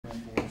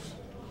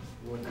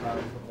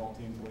admire the football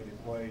team, the way they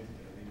played.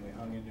 They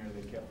hung in there,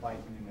 they kept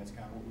fighting, and that's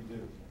kind of what we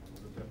do.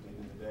 We look up at the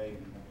end of the day,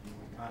 and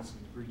we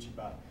constantly preach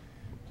about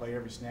play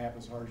every snap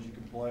as hard as you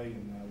can play,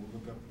 and we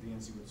look up at the end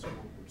and see what the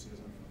scoreboard says.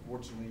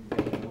 Unfortunately, we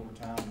got in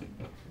overtime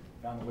and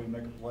found a way to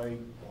make a play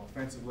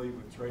offensively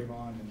with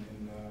Trayvon, and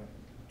then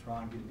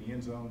try and get in the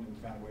end zone, and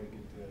found a way to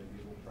get a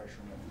little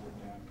pressure on that fourth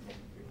down and come up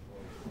with a big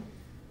play.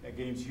 That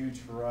game's huge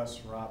for us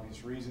for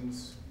obvious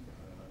reasons.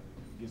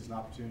 It gives an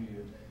opportunity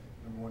to,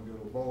 number one, go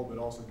to a bowl, but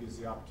also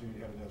gives the opportunity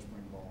to have another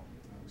spring ball.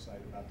 I'm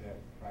excited about that,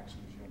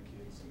 practicing with young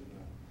kids, and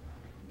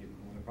getting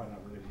one. They're probably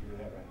not ready to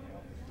hear that right now,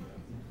 but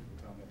we'll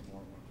tell them that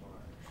tomorrow at 1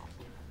 o'clock.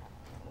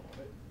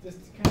 But just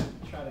to kind of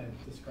try to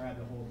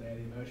describe the whole day,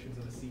 the emotions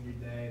of a senior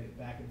day, the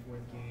back and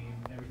forth game,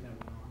 everything that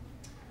went on.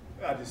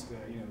 I just,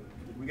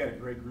 we got a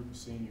great group of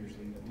seniors,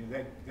 and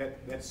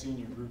that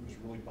senior group has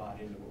really bought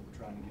into what we're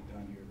trying to get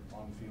done here,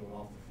 on the field,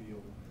 off the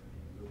field,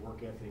 the work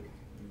ethic,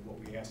 what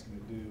we ask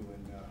them to do,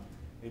 and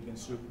they've been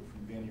super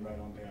from Benny right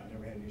on down.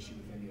 Never had an issue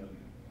with any of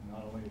them.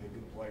 Not only are they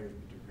good players,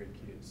 but they're great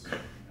kids. And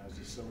I was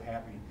just so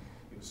happy.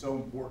 It was so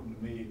important to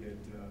me that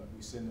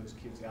we send those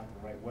kids out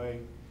the right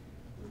way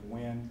with a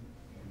win,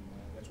 and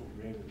that's what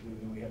we were able to do. And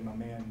then we had my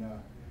man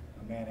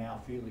Al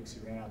Felix,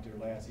 who ran out there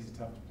last. He's the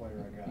toughest player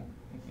I got.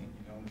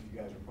 I don't know if you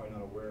guys are probably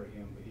not aware of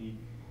him, but he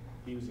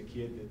was a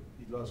kid that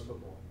he loves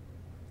football.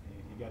 And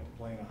he got to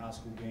play in a high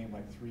school game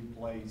like 3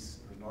 plays.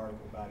 There's an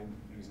article about him.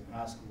 He was in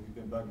high school. He's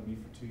been bugging me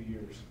for 2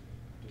 years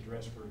to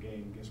dress for a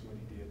game. Guess what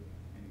he did?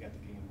 And he got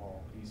the game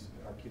ball.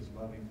 Our kids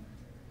love him.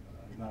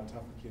 There's not a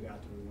tougher kid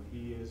out there than what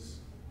he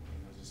is.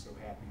 And I was just so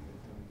happy that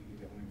we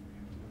get that win for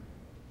him too.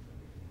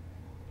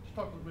 Just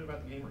talk a little bit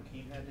about the game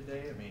Rakeem had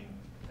today. I mean,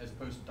 as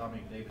opposed to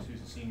Dominic Davis,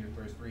 who's a senior,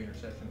 throws 3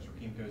 interceptions.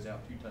 Rakeem goes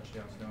out 2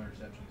 touchdowns, no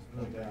interceptions.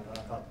 No doubt.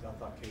 I thought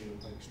Cato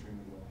played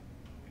extremely well,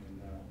 and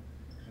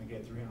I think he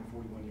had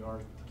 341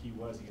 yards. But the key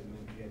was he had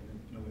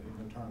no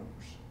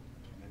turnovers,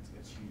 and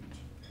that's huge.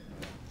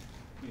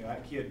 And,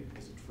 that kid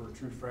is for a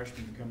true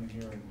freshman to come in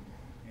here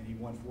and he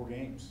won 4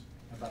 games.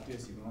 How about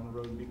this? He went on the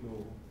road and beat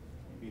Louisville.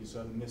 He beat a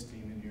Southern Miss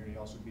team in here, and he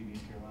also beat the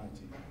East Carolina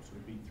team. So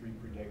he beat 3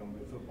 pretty daggone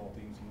good football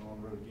teams, and went on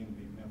the road again to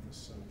beat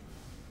Memphis. So,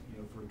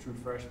 for a true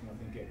freshman, I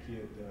think that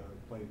kid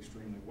played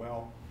extremely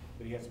well,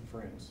 but he had some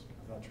friends.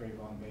 I thought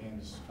Trayvon Van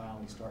is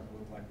finally starting to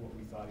look like what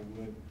we thought he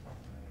would.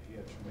 He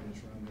had a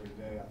tremendous run there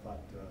today. I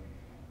thought the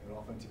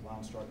offensive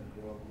line starting to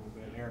grow up a little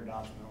bit. And Aaron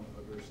Dobson, I don't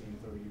know if I've ever seen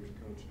 30 years of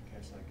coaching a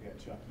catch like that.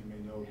 Chuck, you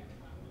may know,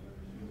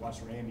 you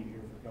watched Randy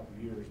here for a couple of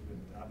years, but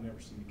I've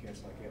never seen a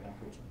catch like that, and I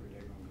coached him pretty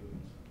daggone good.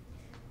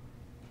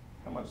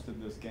 How much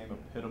did this game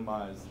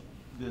epitomize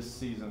this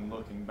season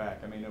looking back?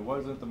 I mean, it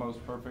wasn't the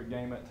most perfect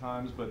game at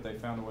times, but they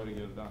found a way to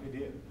get it done. They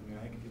did. I mean,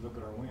 I think if you look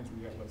at our wins,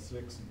 we got,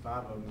 6, and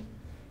 5 of them,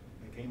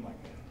 they came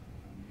like that.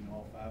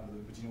 All 5 of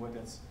them. But you know what?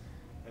 That's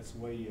the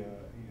way,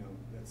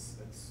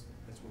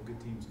 that's what good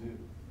teams do.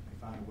 They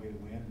find a way to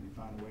win, and they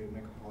find a way to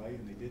make a play,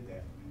 and they did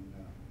that. And,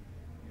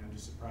 I'm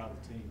just so proud of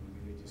the team. I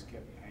mean, they just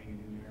kept hanging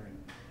in there. And,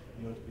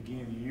 at the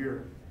beginning of the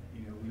year,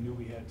 we knew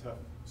we had a tough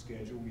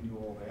schedule. We knew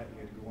all that.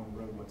 We had to go on the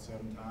road, 7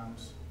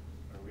 times?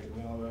 We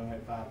only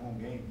had 5 home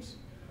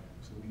games,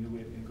 so we knew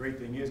it. And the great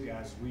thing is,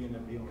 guys, we ended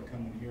up being able to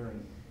come in here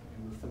and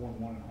we're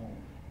 4-1 at home,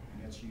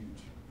 and that's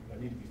huge. I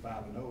need to be 5-0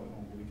 at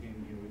home, but we came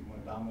in here. We want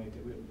to dominate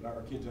it.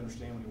 Our kids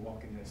understand when they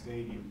walk into that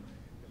stadium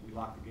that we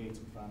lock the gates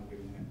and find a way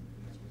to win,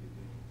 and that's what they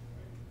did.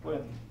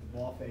 But the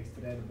ball fakes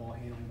today, the ball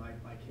handling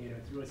by Cato,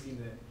 it's really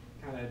seemed to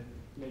kind of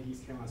make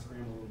East Carolina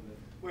scramble a little bit.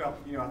 Well,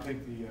 I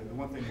think the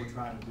one thing we're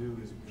trying to do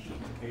is with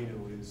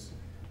Cato is,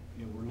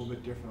 we're a little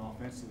bit different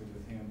offensively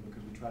with him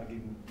because we try to give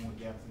him more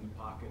depth in the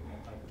pocket and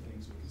that type of thing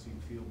so we can see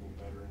the field a little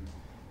better.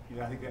 And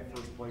I think that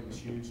first play was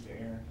huge to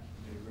Aaron.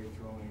 He made a great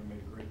throw in there,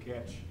 made a great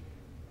catch.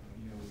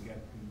 We're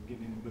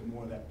getting in a bit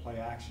more of that play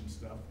action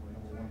stuff where,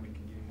 number one, we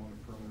can get him on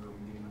the perimeter, we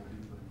can get him a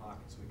little deeper in the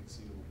pocket so we can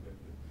see it a little bit.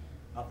 But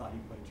I thought he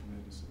played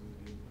tremendously.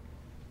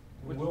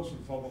 When Wilson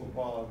fumbled the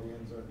ball out of the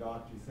end zone,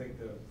 Doc, do you think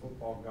the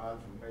football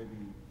gods were maybe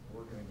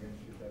working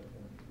against you at that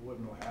point? I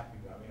wasn't real happy.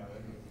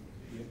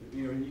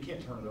 You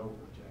can't turn it over,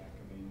 Jack.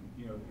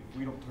 If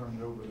we don't turn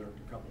it over there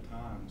a couple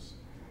times,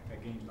 that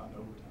game's not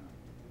in overtime.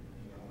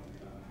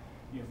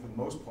 For the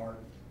most part,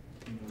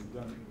 we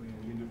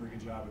didn't do a very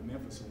good job at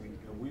Memphis a week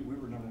ago. We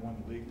were number 1 in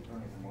the league in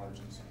turnover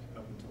margins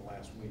up until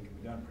last week.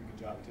 We've done a pretty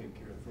good job of taking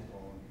care of the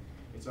football, and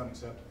it's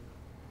unacceptable.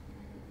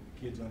 The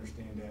kids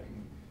understand that,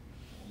 and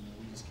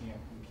we just can't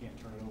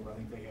turn it over. I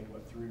think they had 3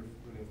 or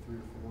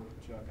 4.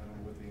 Chuck, I don't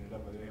know what they ended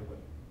up with.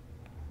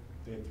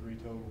 They had 3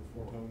 total,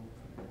 4 total.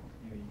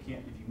 You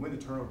can't. If you win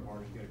the turnover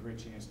margin, you got a great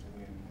chance to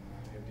win.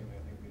 Evidently,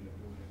 I think we ended up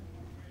doing it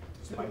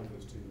despite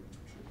those 2, which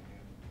we shouldn't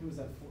have. Who was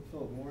that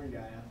Philip Warren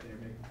guy out there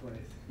making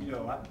plays?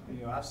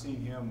 I've seen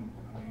him.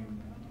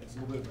 It's a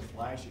little bit of a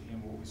flash at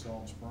him what we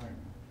saw in spring.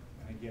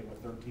 I think he had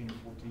 13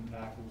 or 14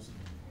 tackles.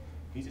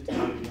 He's a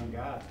talented young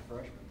guy, as a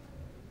freshman,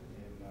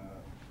 and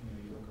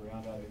you look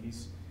around at it,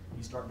 he's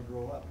starting to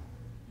grow up.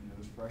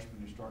 Those freshmen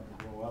are starting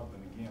to grow up,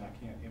 and again, I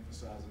can't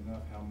emphasize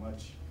enough how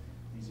much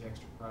these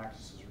extra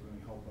practices are going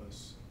to help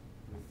us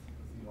with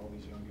all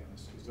these young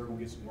guys, because they're gonna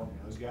get some work.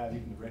 Those guys,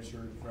 even the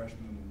redshirt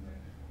freshmen and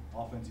the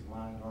offensive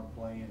line that aren't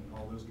playing, and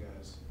all those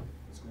guys,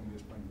 it's gonna be a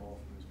spring ball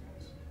for those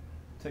guys.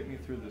 Take me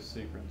through this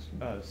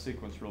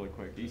sequence really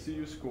quick.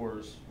 ECU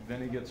scores,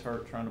 Vinny gets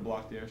hurt trying to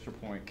block the extra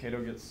point,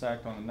 Cato gets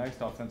sacked on the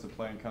next offensive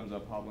play and comes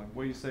up hobbling.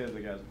 What do you say to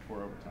the guys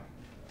before overtime?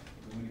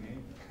 We win the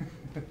game.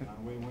 Find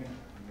a way to win. I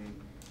mean,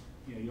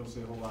 you don't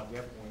say a whole lot at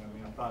that point. I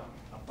mean, I thought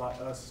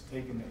us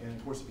taking the, and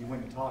of course, if you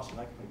win the toss, you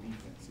like to play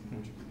defense, see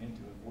what you get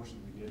into.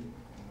 Unfortunately, we didn't.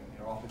 And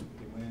their offense,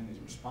 they went in, they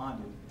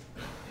responded,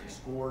 they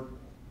scored,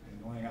 and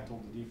the only thing I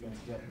told the defense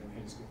is that,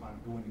 hey, just go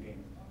win the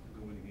game.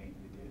 Go win the game.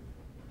 They did.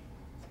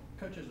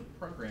 Coach, as a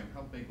program,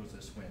 how big was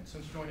this win?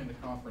 Since joining the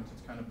conference,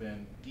 it's kind of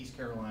been East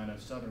Carolina,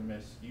 Southern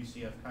Miss,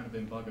 UCF kind of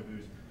been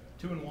bugaboos.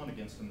 2-1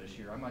 against them this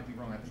year. I might be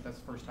wrong. I think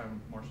that's the first time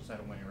Marshall's had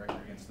a winning record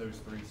against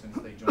those three since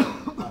they joined.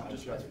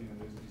 These guys can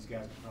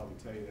probably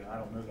tell you that. I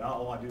don't know that.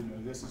 All I do know,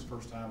 this is the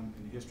first time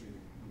in the history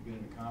that we've been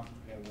in the conference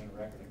we had a winning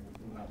record.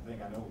 I think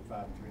I know we're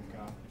 5-3 in the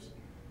conference.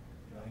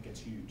 And I think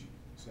that's huge.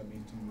 So I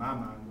mean, to my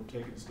mind, we're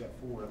taking a step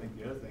forward. I think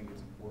the other thing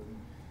that's important,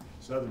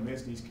 Southern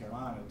Miss and East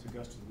Carolina took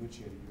us to the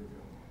woodshed a year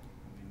ago.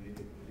 I mean,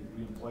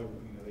 we didn't play,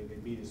 they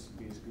beat us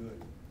good.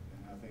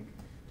 And I think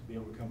to be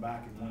able to come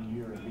back in 1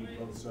 year and beat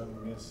both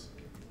Southern Miss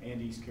and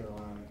East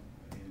Carolina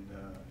and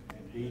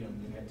beat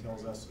them, and that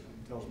tells me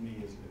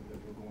that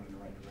we're going in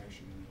the right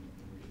direction and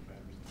we're getting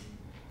better as a team.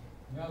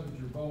 Now that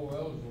you're bowl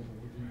eligible, do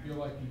you feel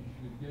like you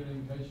should get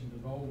an invitation to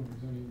bowl? Is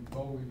there any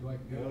bowl you'd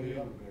like to go to?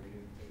 Yeah, we better get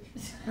an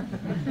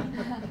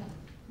invitation.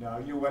 No,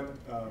 you know what,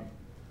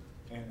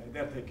 and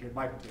that'll take care,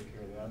 Mike will take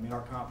care of that. I mean,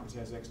 our conference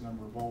has X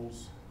number of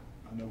bowls.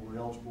 I know we're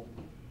eligible,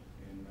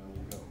 and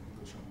we'll go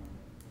somewhere.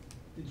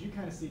 Did you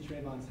kind of see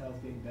Trayvon's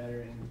health getting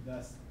better and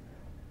thus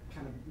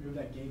kind of move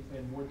that game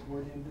plan more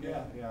toward him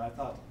today? Yeah, I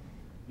thought,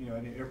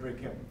 and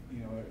everybody kept,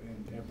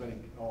 and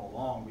everybody all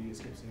along, we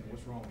just kept saying,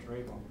 what's wrong with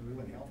Trayvon? He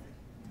wasn't healthy.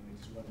 He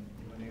just wasn't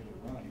able to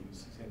run.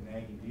 He's had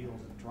nagging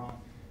deals, and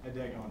that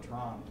daggone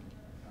Tron,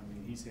 I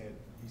mean, he's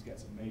got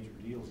some major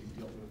deals he's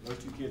dealt with. Those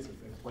two kids have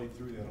played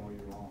through that all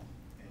year long,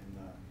 and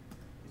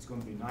it's going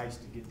to be nice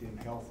to get them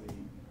healthy,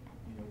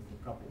 for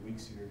a couple of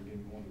weeks here and get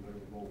them going to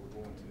whatever bowl we're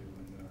going to,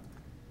 and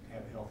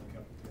have a healthy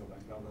couple of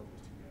tailbacks. I love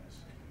those two guys.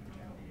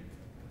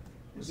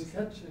 Is the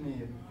catch in the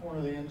corner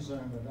of the end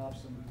zone an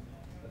option,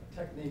 a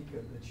technique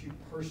that you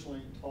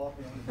personally taught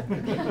him? We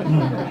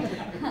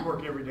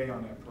work every day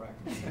on that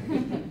practice.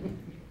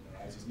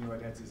 I just knew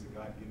that's his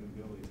God-given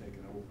ability to take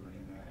it over,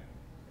 and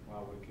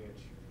wildwood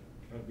catch.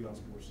 That'd be on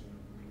Sports Center.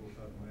 We'll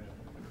talk about that.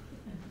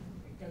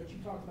 Coach, you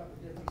talked about the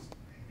difference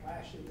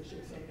last year, this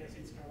year, 7 against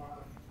East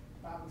Carolina.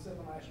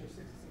 5-7 last year, 6-6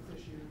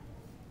 this year.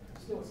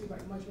 Still, it seems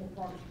like much more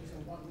progress just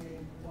in one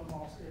game, one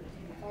loss there.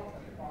 Can you talk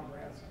about the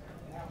progress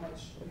and how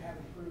much you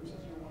have improved since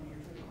year 1, year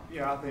 2?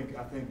 Yeah, I think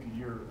we're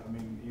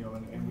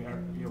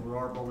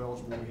bowl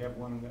eligible. We have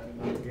won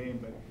another game,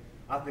 but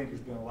I think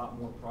there's been a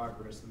lot more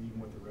progress than even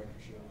what the record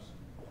shows.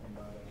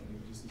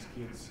 Just these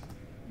kids,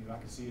 I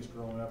can see us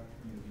growing up,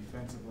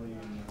 defensively,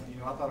 and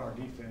I thought our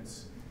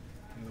defense,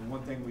 the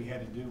one thing we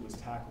had to do was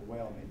tackle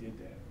well, and they did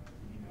that.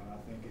 I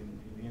think in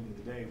the end of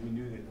the day, we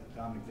knew that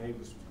Dominic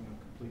Davis was going to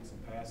complete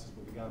some passes,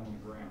 but we got him on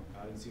the ground.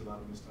 I didn't see a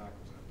lot of missed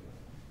tackles out there,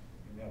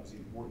 and that was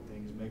the important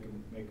thing: is make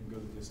him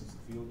go the distance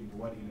of the field. You know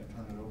what? He ended up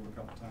turning it over a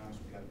couple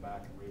times. We got it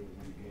back and were able to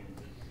win the game.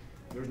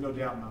 There's no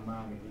doubt in my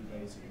mind that we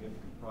made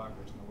significant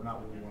progress. No, we're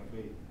not where we want to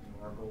be.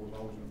 Our goal was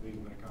always going to be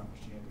to win a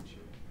conference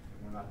championship,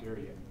 and we're not there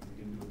yet.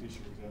 We didn't do it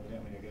this year because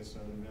evidently, I guess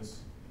Southern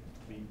Miss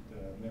beat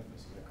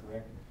Memphis. Is that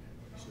correct?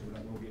 So we're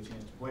not going to get a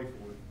chance to play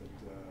for it, but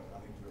I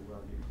think we are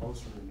getting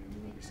closer, and then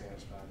we'll be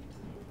satisfied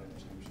until we play the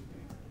championship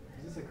game.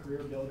 Is this a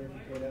career builder for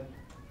Cato?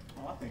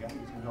 I think it's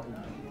going to help him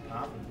with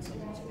confidence.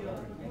 I think it's going to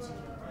help him.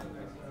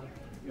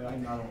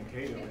 Not only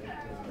Cato, but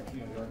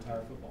their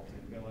entire football team.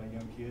 We've got a lot of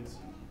young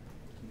kids.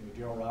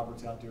 Gerald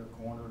Roberts out there at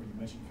corner. You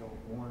mentioned Philip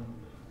Warren.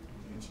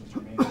 You mentioned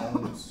Jermaine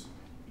Holmes.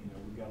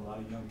 We've got a lot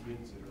of young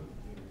kids that are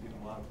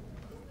getting a lot of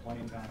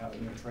playing time out.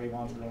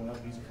 Trayvon's growing up.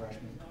 He's a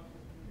freshman.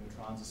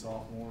 Tron's a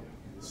sophomore.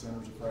 The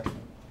center's a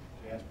freshman.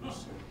 Jasper's.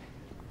 So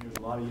there's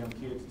a lot of young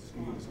kids that's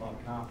going to give us a lot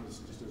of confidence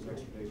in just those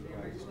extra days of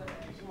practice.